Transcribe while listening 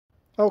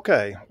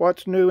Okay,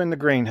 what's new in the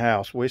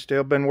greenhouse? We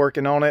still been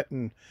working on it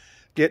and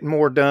getting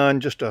more done.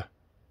 Just a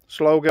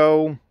slow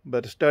go,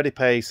 but a steady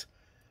pace.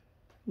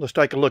 Let's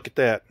take a look at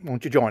that.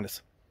 Won't you join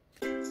us?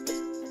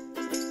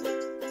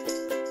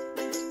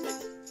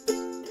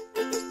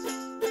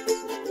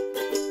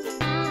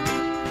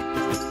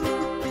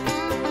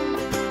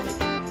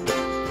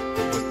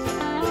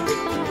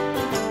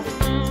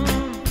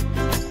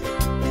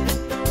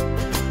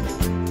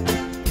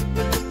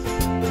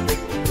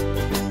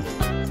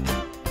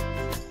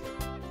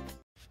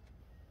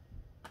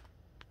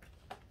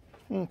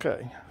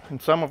 Okay, in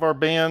some of our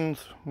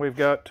bins, we've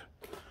got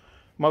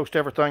most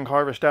everything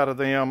harvested out of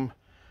them.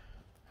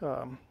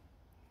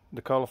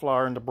 The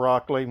cauliflower and the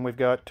broccoli, and we've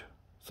got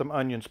some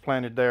onions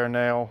planted there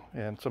now,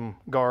 and some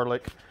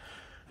garlic.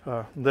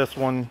 This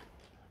one,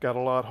 got a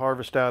lot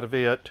harvested out of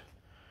it.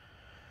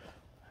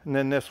 And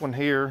then this one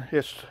here,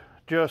 it's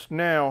just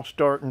now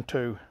starting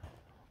to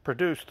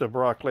produce the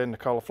broccoli and the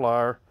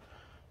cauliflower.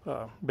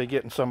 Be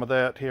getting some of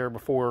that here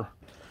before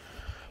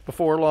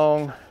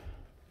long.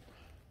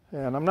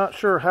 And I'm not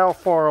sure how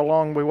far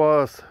along we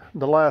was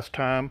the last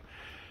time,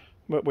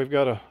 but we've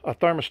got a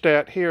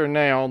thermostat here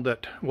now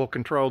that will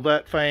control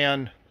that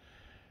fan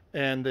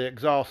and the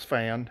exhaust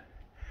fan.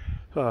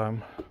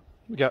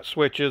 We got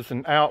switches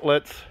and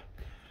outlets,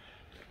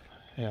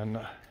 and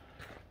an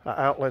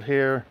outlet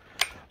here,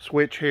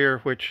 switch here,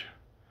 which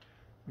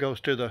goes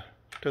to the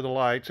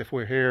lights if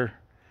we're here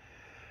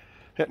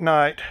at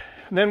night.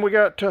 And then we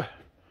got the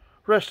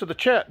rest of the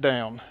chat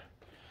down.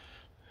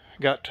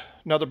 Got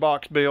another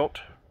box built.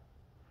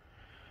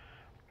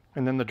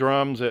 And then the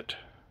drums that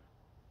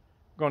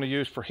I'm going to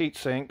use for heat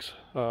sinks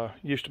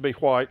used to be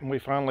white, and we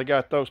finally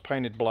got those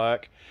painted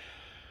black.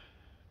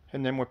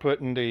 And then we're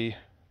putting the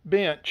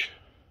bench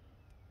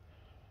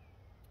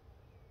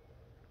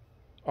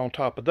on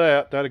top of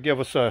that. That'll give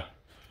us a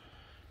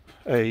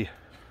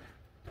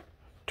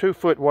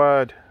 2-foot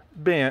wide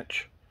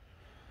bench,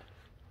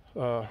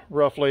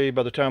 roughly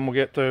by the time we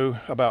get through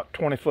about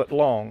 20 foot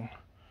long,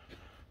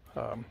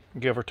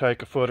 give or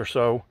take a foot or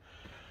so.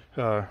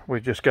 We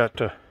just got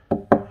to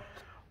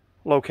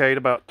locate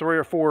about 3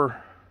 or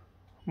 4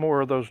 more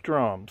of those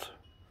drums.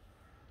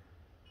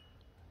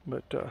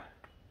 But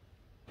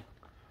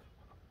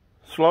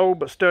slow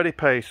but steady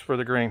pace for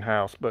the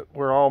greenhouse, but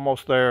we're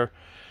almost there.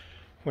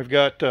 We've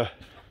got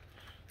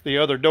the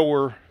other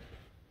door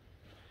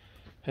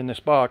in this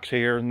box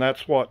here, and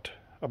that's what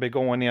I'll be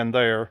going in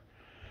there.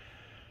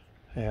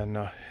 And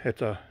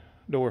it's a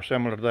door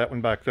similar to that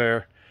one back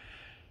there.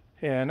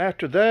 And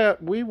after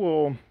that, we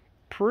will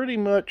pretty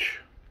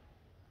much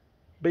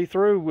be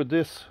through with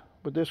this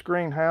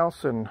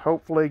greenhouse and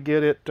hopefully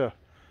get it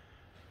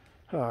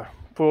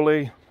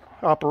fully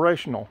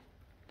operational.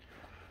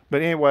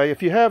 But anyway,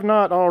 if you have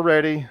not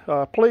already,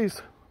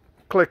 please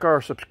click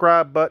our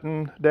subscribe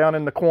button down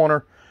in the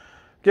corner.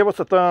 Give us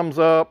a thumbs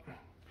up.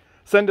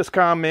 Send us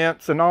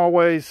comments, and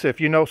always, if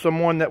you know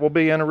someone that will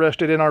be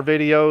interested in our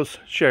videos,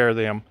 share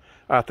them.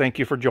 I thank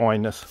you for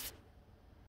joining us.